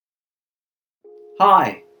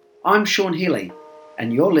Hi, I'm Sean Healy,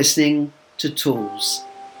 and you're listening to Tools.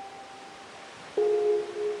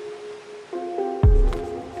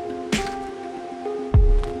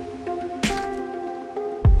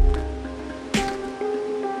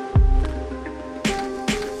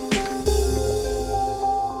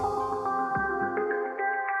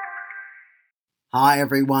 Hi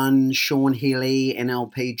everyone, Sean Healy,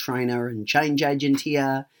 NLP trainer and change agent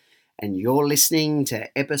here, and you're listening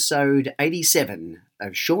to episode 87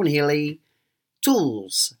 of Sean Healy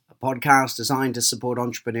Tools, a podcast designed to support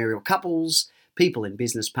entrepreneurial couples, people in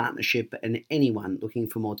business partnership, and anyone looking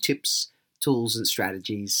for more tips, tools, and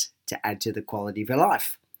strategies to add to the quality of your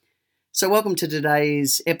life. So, welcome to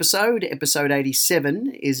today's episode. Episode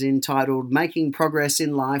 87 is entitled Making Progress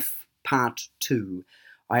in Life, Part 2.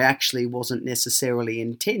 I actually wasn't necessarily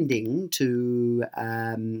intending to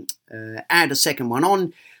add a second one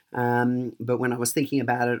on, but when I was thinking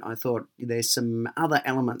about it, I thought there's some other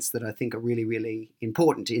elements that I think are really, really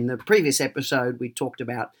important. In the previous episode, we talked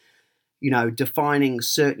about, defining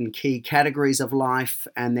certain key categories of life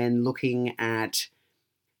and then looking at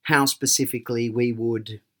how specifically we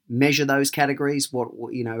would measure those categories,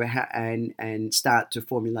 and start to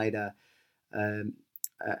formulate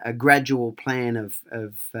a gradual plan of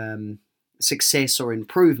success or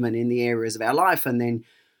improvement in the areas of our life, and then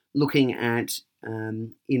looking at,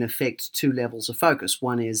 in effect, two levels of focus.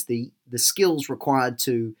 One is the skills required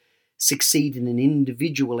to succeed in an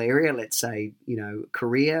individual area, let's say,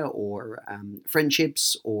 career or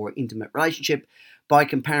friendships or intimate relationship, by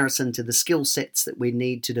comparison to the skill sets that we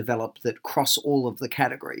need to develop that cross all of the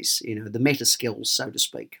categories, the meta skills, so to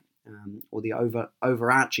speak, or the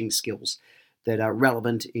overarching skills that are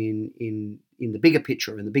relevant in the bigger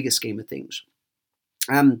picture, in the bigger scheme of things.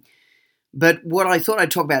 But what I thought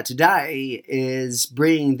I'd talk about today is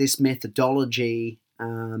bringing this methodology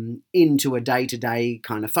into a day-to-day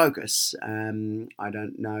kind of focus. I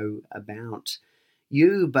don't know about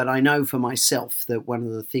you, but I know for myself that one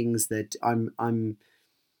of the things that I'm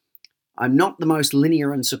not the most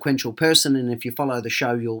linear and sequential person, and if you follow the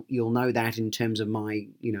show, you'll know that in terms of my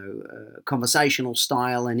conversational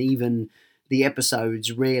style, and even the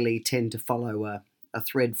episodes rarely tend to follow a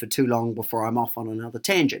thread for too long before I'm off on another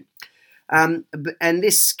tangent. And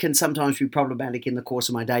this can sometimes be problematic in the course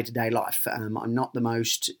of my day-to-day life. I'm not the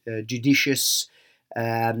most judicious,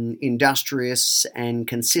 industrious, and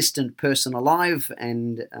consistent person alive,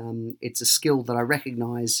 and it's a skill that I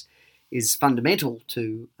recognize is fundamental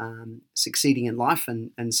to succeeding in life,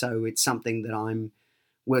 and so it's something that I'm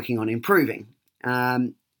working on improving.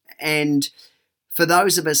 And for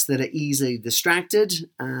those of us that are easily distracted,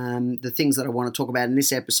 the things that I want to talk about in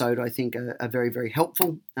this episode, I think, are very, very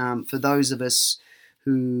helpful. For those of us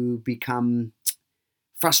who become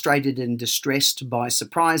frustrated and distressed by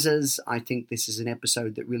surprises, I think this is an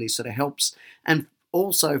episode that really sort of helps. And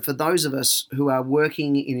also for those of us who are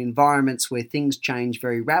working in environments where things change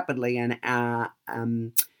very rapidly and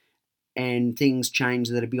things change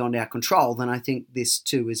that are beyond our control, then I think this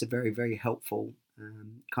too is a very, very helpful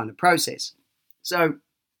kind of process. So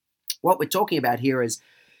what we're talking about here is,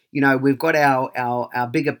 we've got our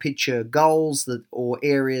bigger picture goals or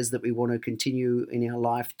areas that we want to continue in our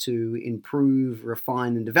life to improve,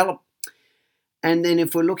 refine, and develop. And then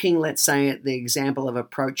if we're looking, let's say, at the example of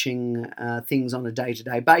approaching things on a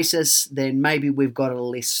day-to-day basis, then maybe we've got a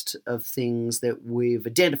list of things that we've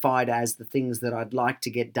identified as the things that I'd like to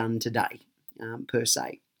get done today, per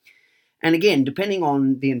se. And again, depending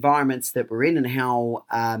on the environments that we're in and how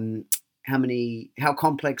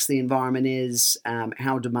complex the environment is,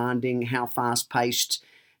 how demanding, how fast-paced,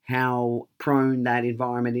 how prone that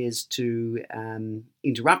environment is to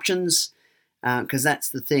interruptions, because that's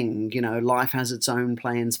the thing, life has its own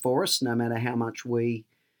plans for us, no matter how much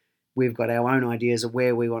we've got our own ideas of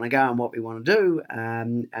where we want to go and what we want to do,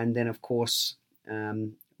 and then, of course,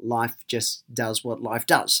 life just does what life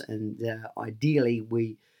does, and ideally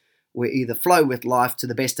we either flow with life to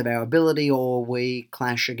the best of our ability or we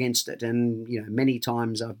clash against it. And, many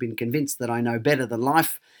times I've been convinced that I know better than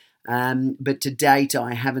life. But to date,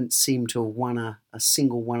 I haven't seemed to have won a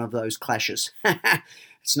single one of those clashes.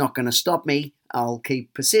 It's not going to stop me. I'll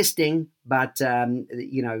keep persisting. But, at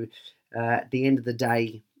the end of the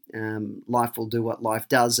day, life will do what life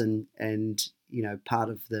does. And part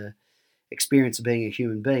of the experience of being a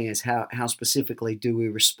human being is how specifically do we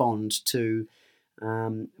respond to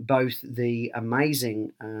both the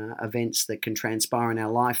amazing events that can transpire in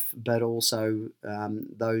our life, but also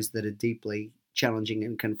those that are deeply challenging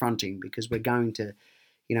and confronting, because we're going to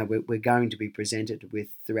be presented with,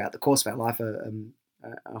 throughout the course of our life,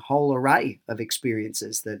 a whole array of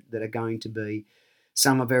experiences that are going to be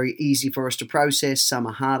Some are very easy for us to process, some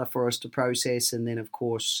are harder for us to process, and then of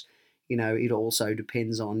course, it also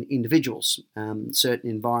depends on individuals. Certain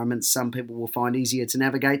environments, some people will find easier to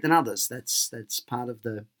navigate than others. That's part of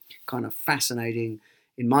the kind of fascinating,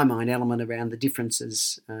 in my mind, element around the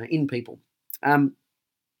differences in people.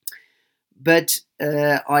 But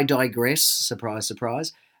I digress. Surprise,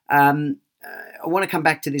 surprise. I want to come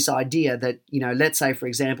back to this idea that, let's say, for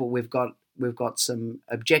example, we've got some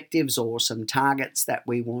objectives or some targets that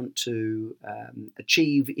we want to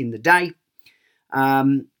achieve in the day.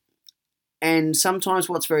 And sometimes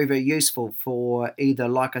what's very, very useful for either,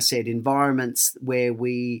 like I said, environments where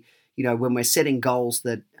we, when we're setting goals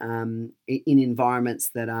that in environments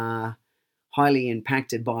that are highly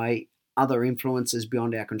impacted by other influences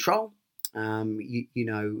beyond our control.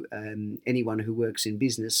 Anyone who works in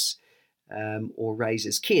business or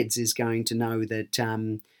raises kids is going to know that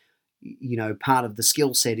part of the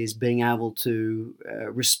skill set is being able to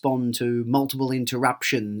respond to multiple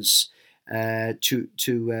interruptions to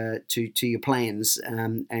your plans,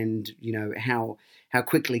 and how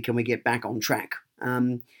quickly can we get back on track.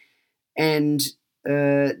 And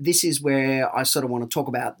this is where I sort of want to talk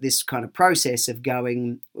about this kind of process of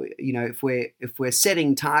going, if we're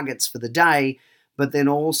setting targets for the day, but then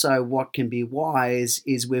also what can be wise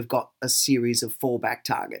is we've got a series of fallback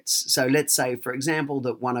targets. So let's say, for example,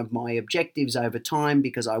 that one of my objectives over time,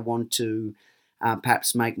 because I want to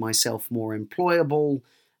perhaps make myself more employable,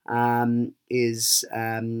 is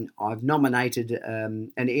I've nominated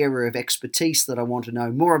an area of expertise that I want to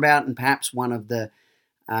know more about, and perhaps one of the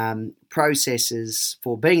processes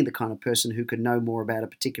for being the kind of person who can know more about a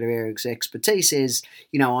particular area of expertise is,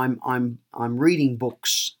 I'm reading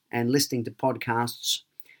books and listening to podcasts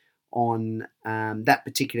on that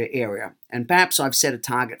particular area. And perhaps I've set a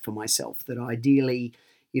target for myself that ideally,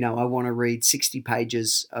 I want to read 60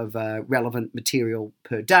 pages of relevant material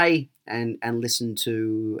per day and listen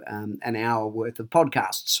to an hour worth of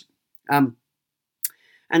podcasts.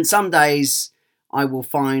 And some days I will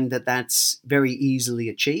find that that's very easily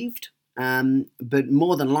achieved. But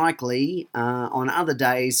more than likely, on other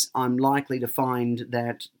days, I'm likely to find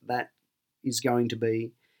that is going to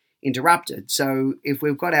be interrupted. So if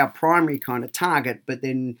we've got our primary kind of target, but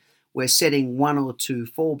then we're setting one or two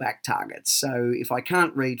fallback targets. So if I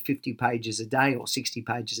can't read 50 pages a day or 60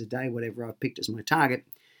 pages a day, whatever I've picked as my target,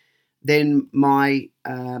 then my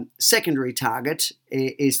secondary target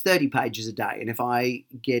is 30 pages a day. And if I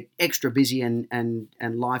get extra busy and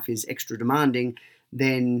life is extra demanding,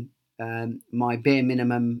 then my bare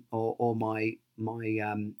minimum or my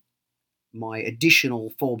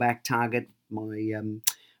additional fallback target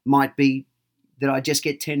might be that I just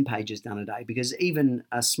get 10 pages done a day, because even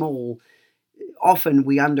often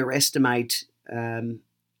we underestimate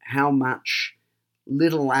how much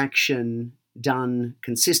little action done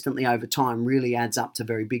consistently over time really adds up to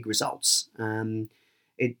very big results.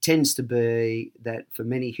 It tends to be that for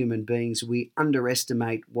many human beings, we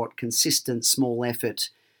underestimate what consistent small effort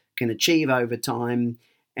can achieve over time,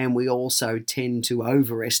 and we also tend to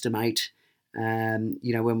overestimate,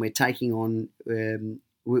 when we're taking on,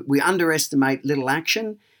 we underestimate little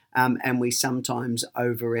action, and we sometimes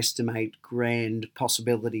overestimate grand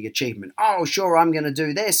possibility achievement. Oh, sure, I'm going to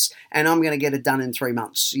do this, and I'm going to get it done in 3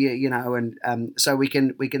 months. And so we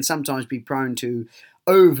can sometimes be prone to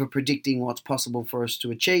over predicting what's possible for us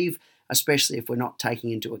to achieve, especially if we're not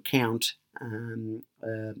taking into account,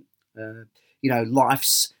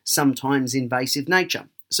 life's sometimes invasive nature.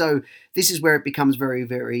 So this is where it becomes very,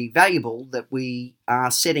 very valuable that we are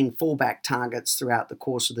setting fallback targets throughout the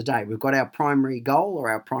course of the day. We've got our primary goal or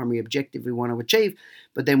our primary objective we want to achieve,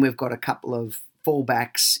 but then we've got a couple of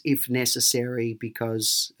fallbacks if necessary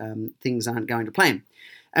because things aren't going to plan.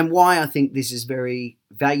 And why I think this is very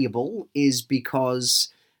valuable is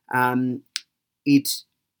because it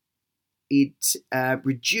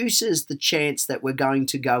reduces the chance that we're going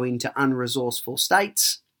to go into unresourceful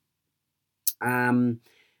states,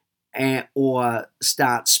 or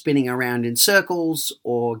start spinning around in circles,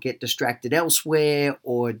 or get distracted elsewhere,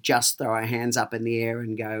 or just throw our hands up in the air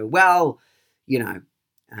and go, well,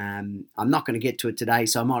 I'm not going to get to it today,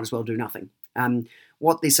 so I might as well do nothing.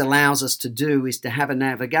 What this allows us to do is to have a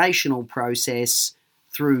navigational process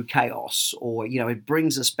through chaos, or, it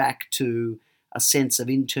brings us back to a sense of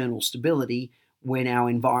internal stability when our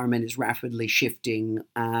environment is rapidly shifting,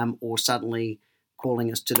 or suddenly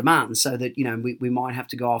calling us to demand, so that, we might have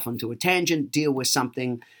to go off onto a tangent, deal with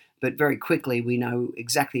something, but very quickly we know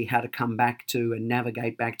exactly how to come back to and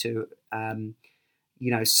navigate back to,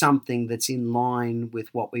 something that's in line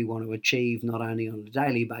with what we want to achieve, not only on a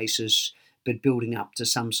daily basis, but building up to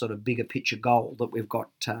some sort of bigger picture goal that we've got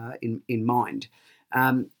in mind.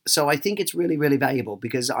 So I think it's really, really valuable,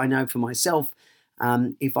 because I know for myself,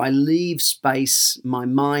 if I leave space, my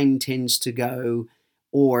mind tends to go,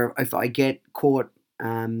 or if I get caught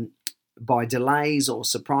by delays or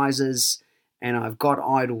surprises and I've got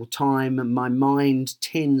idle time, my mind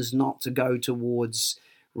tends not to go towards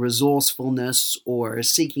resourcefulness or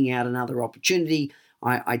seeking out another opportunity.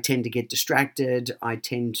 I tend to get distracted. I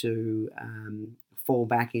tend to fall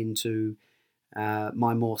back into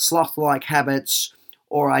my more sloth-like habits,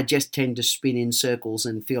 or I just tend to spin in circles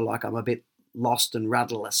and feel like I'm a bit lost and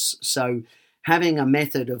rudderless. So having a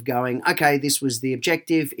method of going, okay, this was the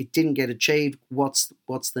objective, it didn't get achieved, what's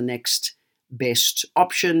the next best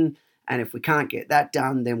option? And if we can't get that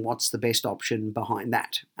done, then what's the best option behind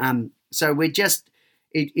that? So we're just,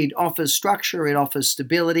 it offers structure, it offers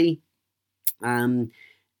stability, and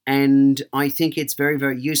I think it's very,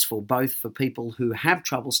 very useful both for people who have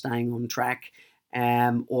trouble staying on track,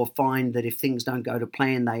 or find that if things don't go to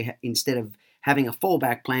plan, instead of having a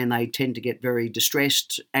fallback plan, they tend to get very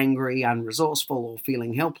distressed, angry, unresourceful, or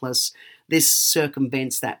feeling helpless. This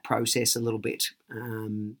circumvents that process a little bit.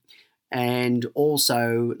 And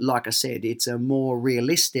also, like I said, it's a more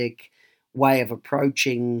realistic way of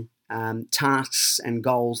approaching tasks and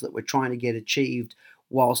goals that we're trying to get achieved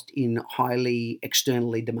whilst in highly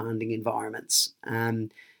externally demanding environments.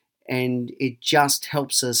 And it just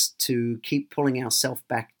helps us to keep pulling ourselves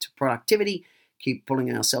back to productivity, keep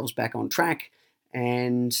pulling ourselves back on track.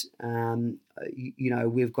 And,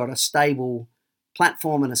 we've got a stable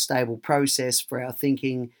platform and a stable process for our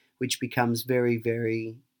thinking, which becomes very,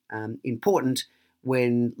 very important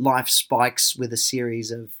when life spikes with a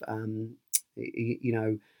series of,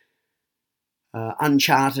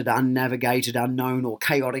 uncharted, unnavigated, unknown, or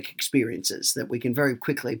chaotic experiences, that we can very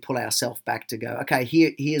quickly pull ourselves back to go, okay,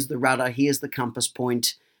 here's the rudder, here's the compass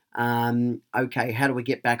point. Okay, how do we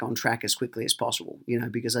get back on track as quickly as possible?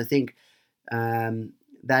 Because I think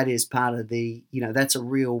that is part of that's a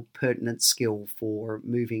real pertinent skill for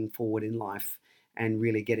moving forward in life and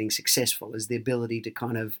really getting successful, is the ability to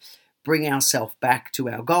kind of bring ourselves back to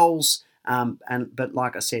our goals. But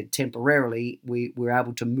like I said, temporarily, we're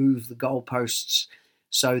able to move the goalposts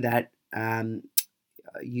so that they're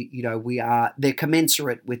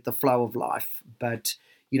commensurate with the flow of life. But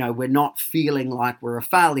we're not feeling like we're a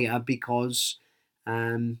failure because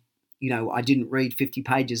I didn't read 50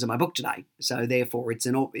 pages of my book today. So therefore,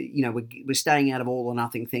 we're staying out of all or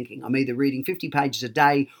nothing thinking. I'm either reading 50 pages a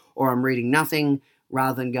day or I'm reading nothing,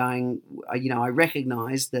 rather than going, I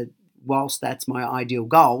recognize that whilst that's my ideal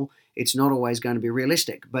goal, it's not always going to be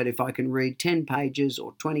realistic. But if I can read 10 pages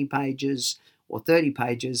or 20 pages or 30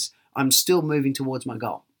 pages, I'm still moving towards my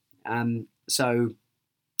goal. So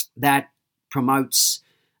that promotes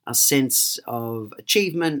a sense of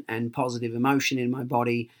achievement and positive emotion in my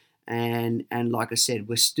body. And like I said,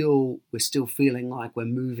 we're still feeling like we're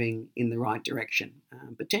moving in the right direction.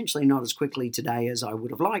 Potentially not as quickly today as I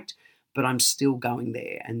would have liked, but I'm still going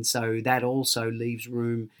there. And so that also leaves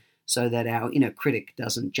room so that our inner critic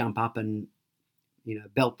doesn't jump up and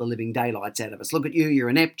belt the living daylights out of us. Look at you, you're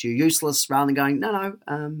inept, you're useless, rather than going, no,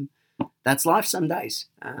 that's life some days.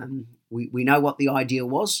 We know what the ideal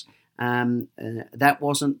was. That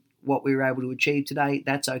wasn't what we were able to achieve today.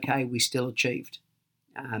 That's okay, we still achieved.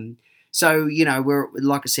 So we're,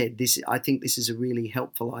 like I said, I think this is a really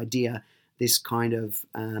helpful idea, this kind of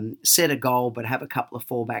set a goal but have a couple of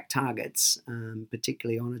fallback targets,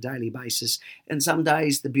 particularly on a daily basis. And some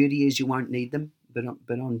days the beauty is you won't need them,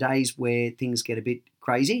 but on days where things get a bit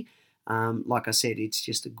crazy, like I said, it's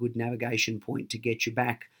just a good navigation point to get you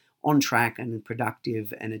back on track and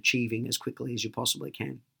productive and achieving as quickly as you possibly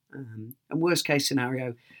can. And worst case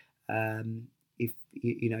scenario, if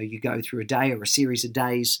you go through a day or a series of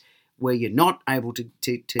days where you're not able to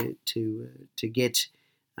get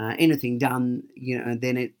anything done,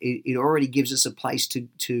 then it already gives us a place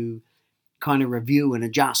to kind of review and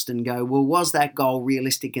adjust and go, well, was that goal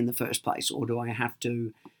realistic in the first place, or do I have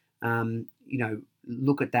to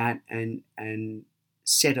look at that and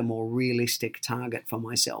set a more realistic target for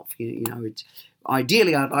myself? It's,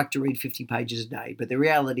 ideally I'd like to read 50 pages a day, but the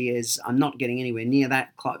reality is I'm not getting anywhere near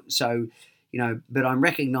that close. So but I'm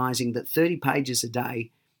recognizing that 30 pages a day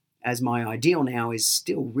as my ideal now is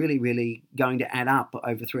still really, really going to add up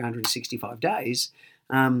over 365 days.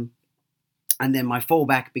 And then my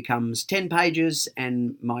fallback becomes 10 pages,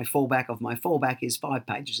 and my fallback of my fallback is 5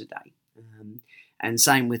 pages a day. And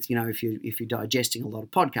same with, if you're digesting a lot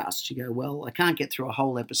of podcasts, you go, well, I can't get through a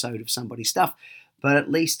whole episode of somebody's stuff, but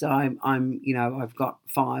at least I've got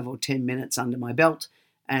 5 or 10 minutes under my belt,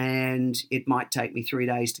 and it might take me 3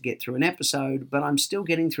 days to get through an episode, but I'm still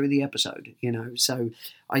getting through the episode, So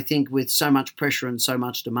I think with so much pressure and so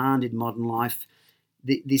much demand in modern life,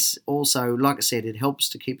 this also, like I said, it helps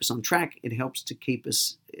to keep us on track. It helps to keep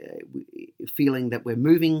us feeling that we're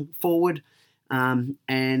moving forward,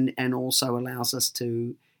 and also allows us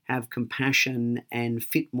to have compassion and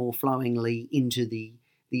fit more flowingly into the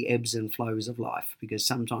ebbs and flows of life, because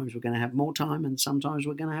sometimes we're going to have more time and sometimes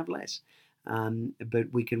we're going to have less. But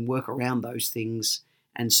we can work around those things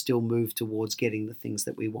and still move towards getting the things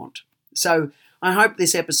that we want. So I hope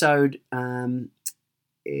this episode offers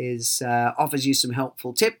you some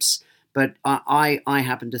helpful tips, but I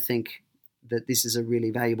happen to think that this is a really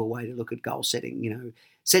valuable way to look at goal setting.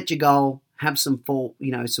 Set your goal, have some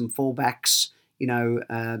fallbacks.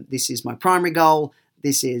 This is my primary goal.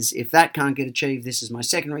 This is, if that can't get achieved, this is my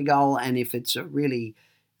secondary goal. And if it's a really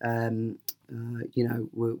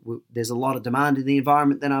there's a lot of demand in the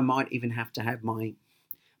environment, then I might even have to have my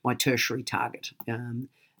tertiary target,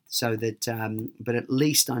 so that. But at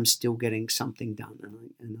least I'm still getting something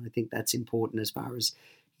done, and I think that's important as far as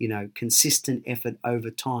consistent effort over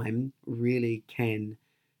time really can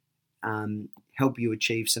help you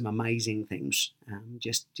achieve some amazing things.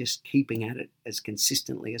 Just keeping at it as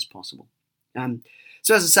consistently as possible.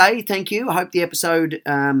 So as I say, thank you. I hope the episode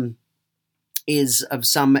is of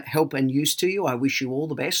some help and use to you. I wish you all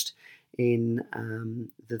the best in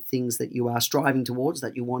the things that you are striving towards,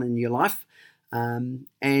 that you want in your life. And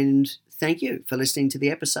thank you for listening to the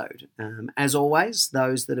episode. As always,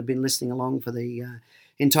 those that have been listening along for the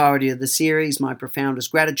entirety of the series, my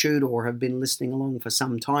profoundest gratitude, or have been listening along for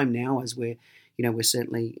some time now, as we're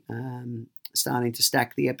certainly starting to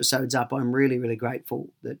stack the episodes up. I'm really, really grateful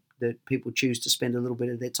that people choose to spend a little bit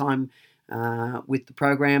of their time with the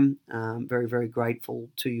program. Very, very grateful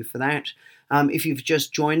to you for that. If you've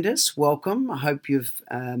just joined us, welcome. I hope you've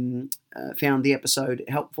found the episode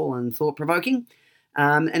helpful and thought-provoking.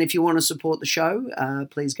 And if you want to support the show,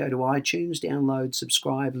 please go to iTunes, download,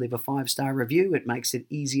 subscribe, leave a 5-star review. It makes it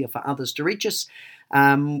easier for others to reach us.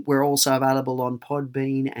 We're also available on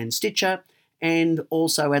Podbean and Stitcher, and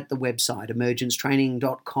also at the website,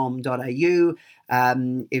 emergencetraining.com.au.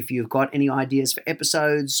 If you've got any ideas for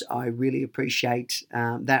episodes, I really appreciate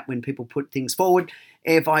that when people put things forward.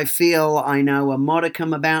 If I feel I know a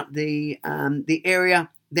modicum about the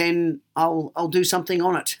area, then I'll do something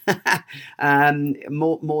on it.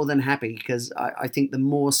 More than happy, because I think the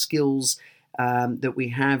more skills that we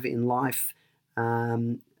have in life,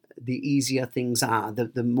 the easier things are,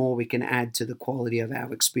 the more we can add to the quality of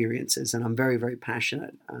our experiences. And I'm very, very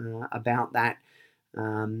passionate about that.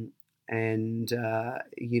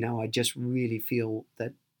 I just really feel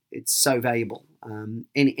that it's so valuable.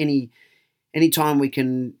 Any time we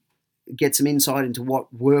can get some insight into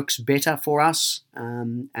what works better for us,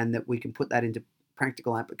 and that we can put that into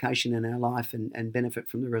practical application in our life and benefit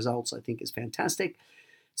from the results, I think is fantastic.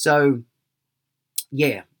 So,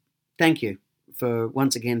 yeah, thank you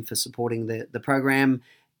once again for supporting the program.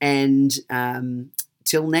 And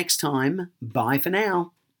till next time, bye for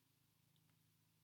now.